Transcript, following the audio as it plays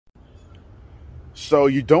So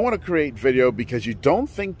you don't want to create video because you don't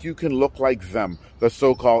think you can look like them, the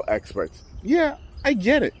so-called experts. Yeah, I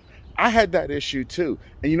get it. I had that issue too.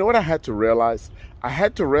 And you know what I had to realize? I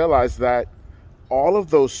had to realize that all of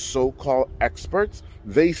those so-called experts,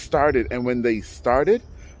 they started, and when they started,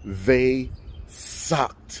 they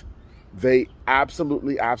sucked. They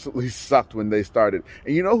absolutely sucked when they started.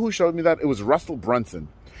 And you know who showed me that? It was Russell Brunson.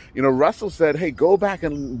 You know, Russell said, hey, go back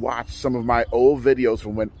and watch some of my old videos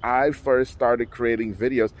from when I first started creating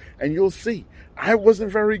videos, and you'll see I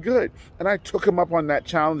wasn't very good. And I took him up on that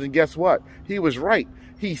challenge, and guess what? He was right.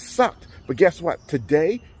 He sucked. But guess what?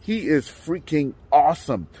 Today, he is freaking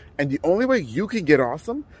awesome. And the only way you can get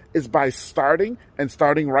awesome is by starting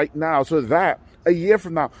right now, so that a year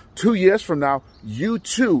from now, 2 years from now, you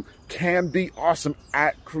too can be awesome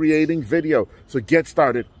at creating video. So get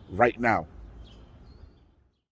started right now.